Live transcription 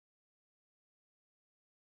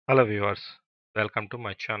Hello viewers, welcome to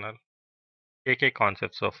my channel KK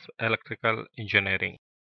Concepts of Electrical Engineering.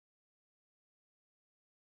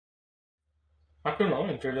 Up to now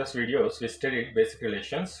in previous videos we studied basic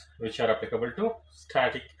relations which are applicable to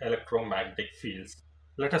static electromagnetic fields.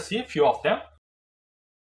 Let us see a few of them.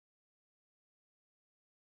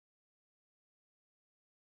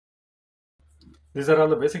 These are all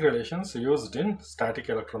the basic relations used in static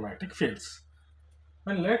electromagnetic fields.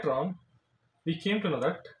 And later on we came to know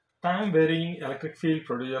that time varying electric field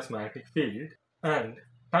produces magnetic field and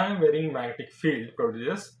time varying magnetic field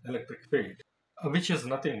produces electric field, which is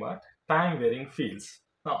nothing but time varying fields.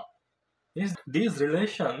 Now, is these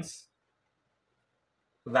relations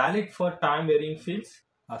valid for time varying fields?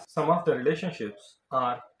 Some of the relationships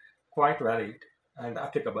are quite valid and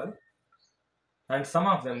applicable, and some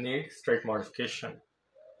of them need straight modification.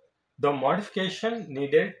 The modification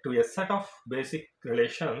needed to a set of basic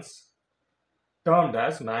relations termed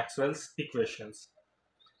as Maxwell's equations,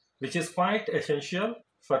 which is quite essential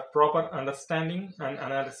for proper understanding and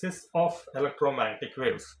analysis of electromagnetic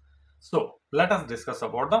waves. So, let us discuss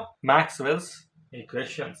about the Maxwell's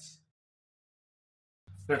equations.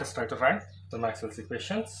 Let us try to write the Maxwell's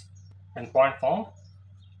equations. And point form,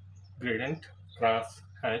 gradient cross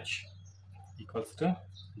H equals to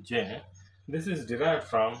J. This is derived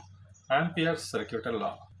from Ampere's circuital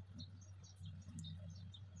law.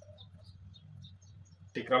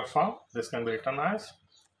 Integral form, this can be written as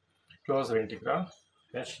closed integral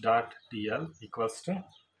H dot dl equals to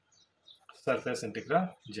surface integral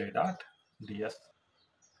J dot ds.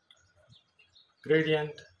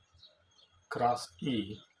 Gradient cross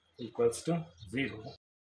E equals to 0.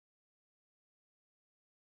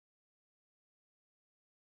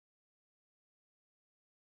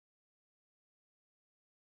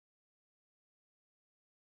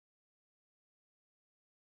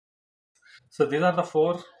 So these are the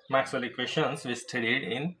four Maxwell equations we studied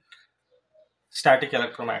in static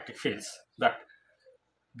electromagnetic fields. That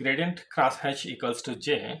gradient cross H equals to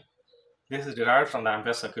J. This is derived from the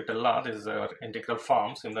Ampere's circuital law. This is our integral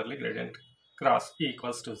form. Similarly, gradient cross E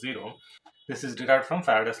equals to 0. This is derived from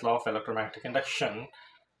Faraday's law of electromagnetic induction,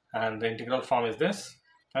 and the integral form is this.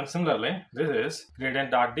 And similarly, this is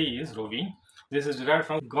gradient dot D is rho V. This is derived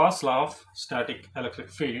from Gauss' law of static electric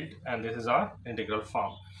field, and this is our integral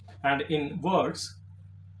form. And in words,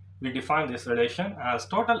 we define this relation as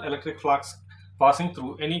total electric flux passing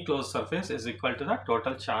through any closed surface is equal to the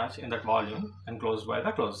total charge in that volume enclosed by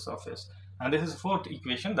the closed surface. And this is fourth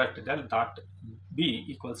equation, that del dot B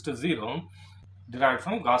equals to 0, derived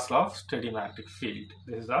from Gauss' law of steady magnetic field.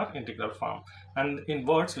 This is our integral form. And in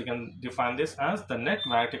words, we can define this as the net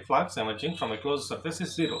magnetic flux emerging from a closed surface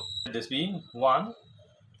is 0. This being 1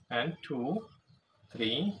 and 2,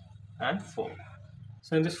 3 and 4.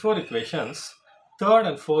 So in these four equations, third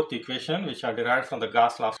and fourth equation, which are derived from the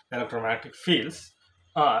Gauss law of electromagnetic fields,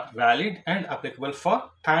 are valid and applicable for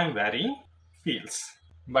time varying fields.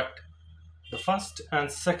 But the first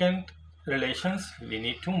and second relations we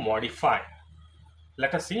need to modify.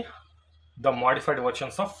 Let us see the modified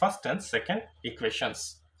versions of first and second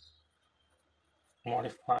equations.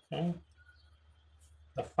 Modifying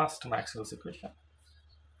the first Maxwell's equation.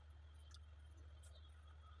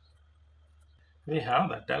 We have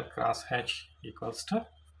that del cross H equals to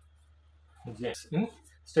J in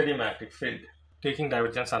steady magnetic field. Taking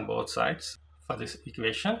divergence on both sides for this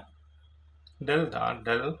equation, del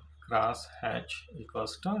cross H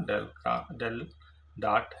equals to del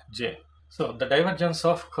dot J. So the divergence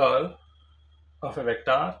of curl of a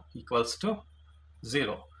vector equals to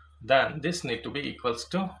 0. Then this need to be equals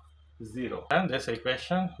to 0. And this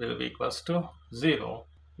equation will be equals to 0.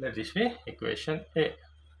 Let this be equation A.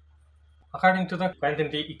 According to the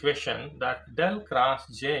continuity equation, that del cross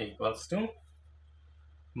J equals to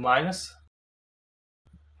minus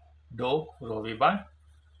dou rho v by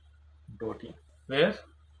dou t, where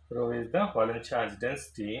rho is the volume charge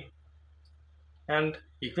density, and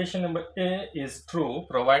equation number A is true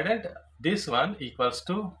provided this one equals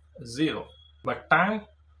to 0. But time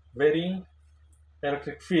varying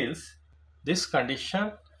electric fields, this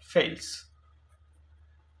condition fails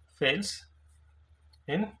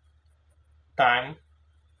in time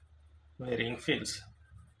varying fields.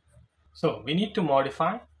 So we need to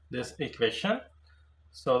modify this equation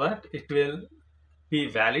so that it will be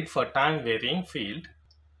valid for time varying field.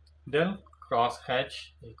 Del cross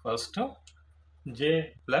H equals to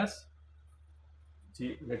J plus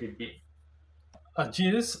G, let it be. G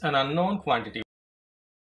is an unknown quantity.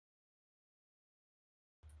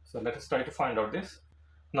 So let us try to find out this.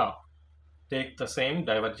 Now take the same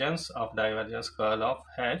divergence of divergence curl of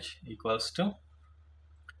H equals to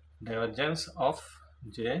divergence of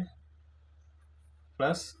j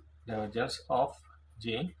plus divergence of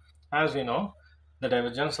g. As we know, the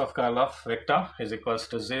divergence of curl of vector is equals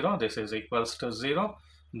to 0. This is equals to 0.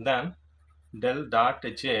 Then del dot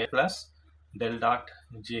j plus del dot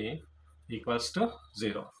g equals to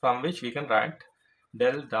 0, from which we can write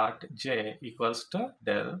del dot j equals to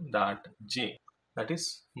del dot g, that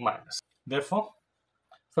is minus. Therefore,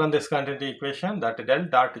 from this continuity equation, that del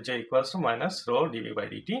dot j equals to minus rho dv by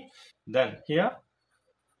dt. Then here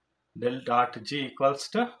del dot g equals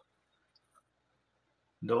to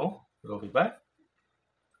dou rho v by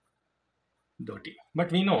dou t.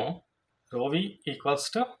 But we know rho v equals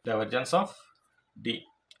to divergence of d.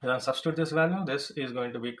 When I substitute this value, this is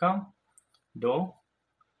going to become dou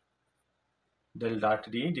del dot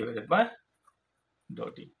d divided by dou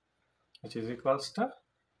t, which is equals to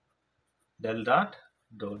del dot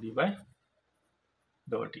dou d by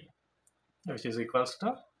dou t, which is equals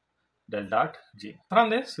to del dot g. From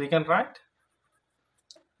this, we can write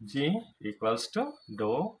g equals to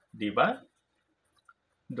dou d by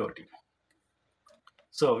dou t.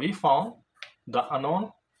 So we found the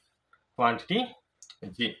unknown quantity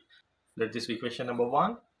g. Let this be equation number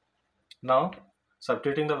 1. Now,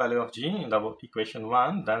 substituting the value of g in the equation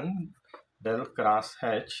 1, then del cross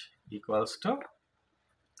h equals to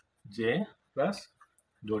j plus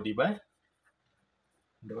dou d by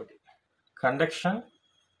dou t. Conduction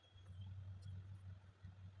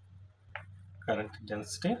current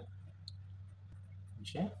density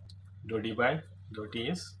j, dou d by dou t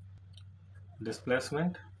is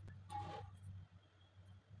displacement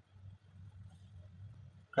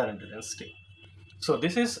current density. So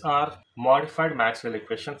this is our modified Maxwell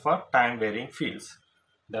equation for time varying fields.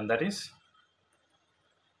 Then that is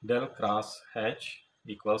del cross h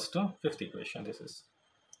equals to fifth equation. This is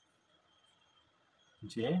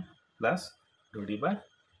j plus dou d by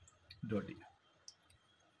dou t.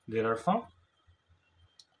 Therefore,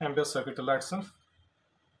 Ampere circuit law itself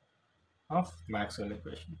of Maxwell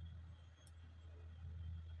equation.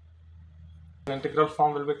 Integral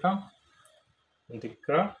form will become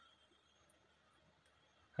integral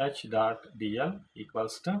h dot dl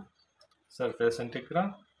equals to surface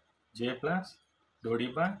integral j plus dou d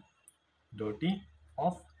by dou t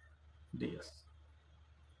of ds.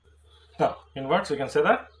 Now, in words, we can say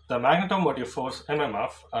that the magnetomotive force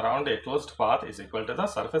mmf around a closed path is equal to the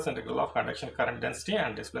surface integral of conduction current density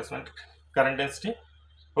and displacement current density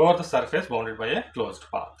over the surface bounded by a closed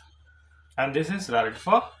path. And this is valid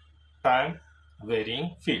for time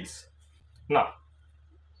varying fields. Now,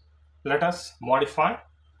 let us modify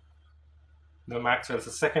the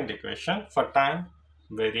Maxwell's second equation for time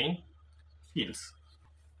varying fields.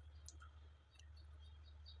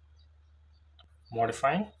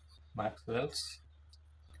 Modifying Maxwell's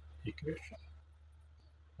equation,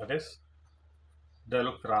 that is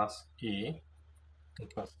del cross E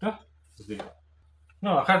equals to 0.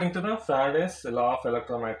 Now, according to the Faraday's law of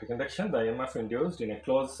electromagnetic induction, the EMF induced in a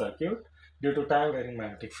closed circuit due to time varying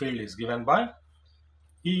magnetic field is given by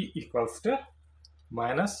E equals to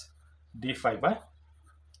minus d phi by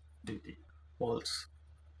dt volts.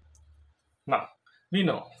 Now, we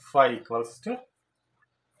know phi equals to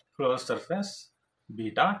closed surface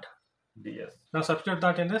B dot ds. Now, substitute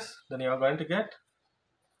that in this, then you are going to get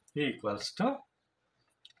E equals to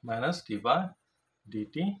minus d by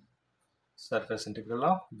dt surface integral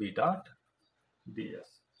of B dot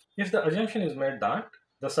ds. If the assumption is made that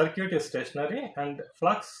the circuit is stationary and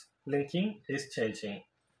flux linking is changing,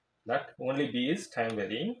 that only B is time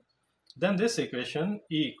varying, then this equation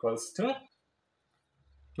E equals to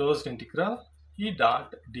closed integral E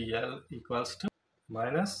dot dl equals to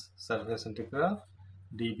minus surface integral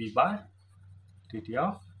dB by dt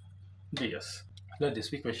of ds. Let this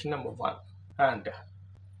be equation number 1. And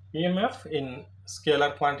EMF in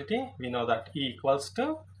scalar quantity, we know that E equals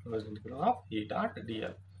to closed integral of E dot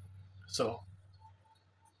dl. So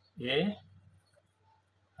A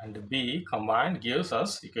and B combined gives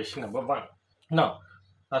us equation number 1. Now,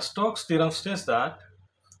 Stokes' theorem states that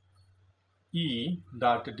E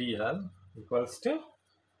dot dl equals to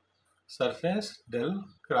surface del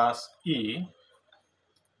cross E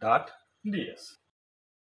dot ds.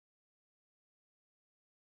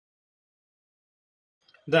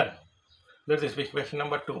 Then, let this be equation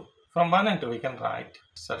number 2. From 1 and 2, we can write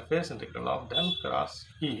surface integral of del cross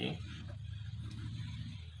E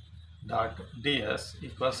dot ds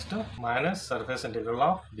equals to minus surface integral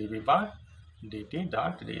of dB by dt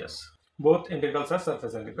dot ds. Both integrals are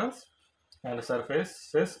surface integrals and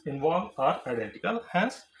surfaces involved are identical.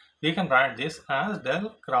 Hence, we can write this as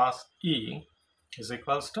del cross E is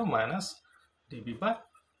equals to minus dB by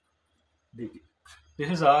dt. This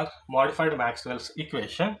is our modified Maxwell's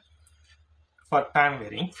equation for time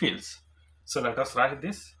varying fields. So let us write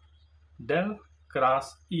this. Del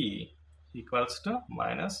cross E equals to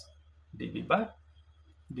minus dB by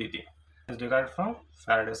dt. Is derived from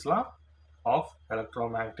Faraday's law of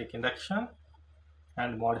electromagnetic induction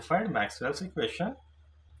and modified Maxwell's equation.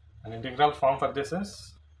 An integral form for this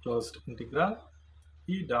is closed integral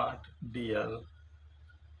E dot dl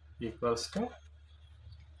equals to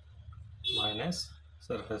minus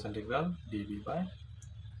surface integral dv by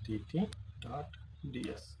dt dot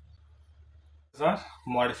ds. These are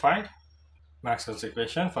modified Maxwell's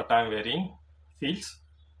equation for time varying fields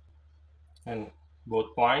in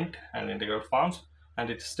both point and integral forms, and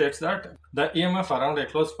it states that the EMF around a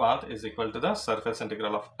closed path is equal to the surface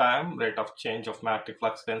integral of time rate of change of magnetic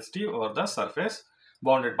flux density over the surface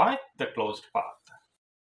bounded by the closed path.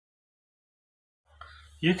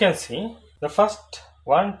 You can see the first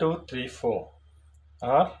 1, 2, 3, 4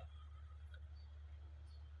 are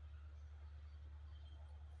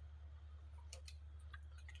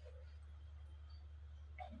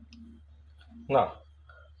now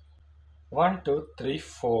 1, 2, 3,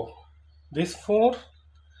 4. These four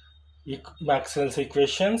Maxwell's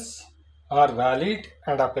equations are valid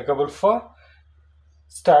and applicable for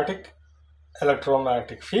static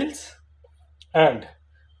electromagnetic fields, and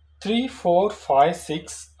 3, 4, 5,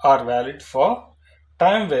 6 are valid for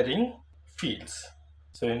time varying fields.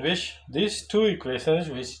 So in which these two equations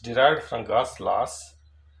which derived from Gauss' laws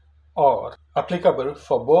are applicable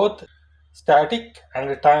for both static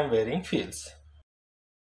and time varying fields.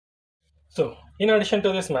 So in addition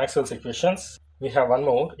to these Maxwell's equations, we have one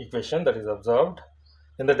more equation that is observed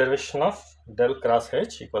in the derivation of del cross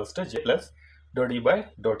H equals to J plus dou D by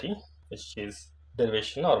dou T, which is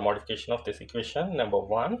derivation or modification of this equation number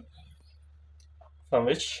 1, from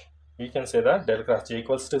which we can say that del cross J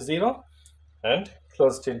equals to 0 and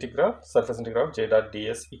closed integral surface integral of J dot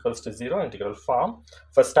ds equals to 0 integral form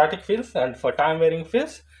for static fields, and for time varying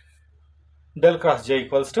fields del cross J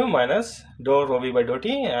equals to minus dou rho V by dou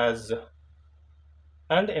T as,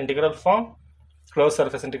 and integral form closed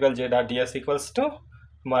surface integral J dot ds equals to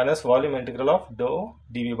minus volume integral of dou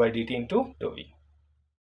dV by dt into dou V.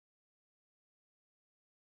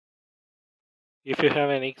 If you have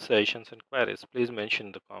any suggestions and queries, please mention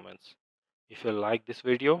in the comments. If you like this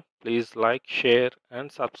video, please like, share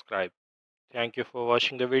and subscribe. Thank you for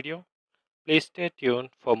watching the video. Please stay tuned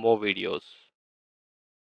for more videos.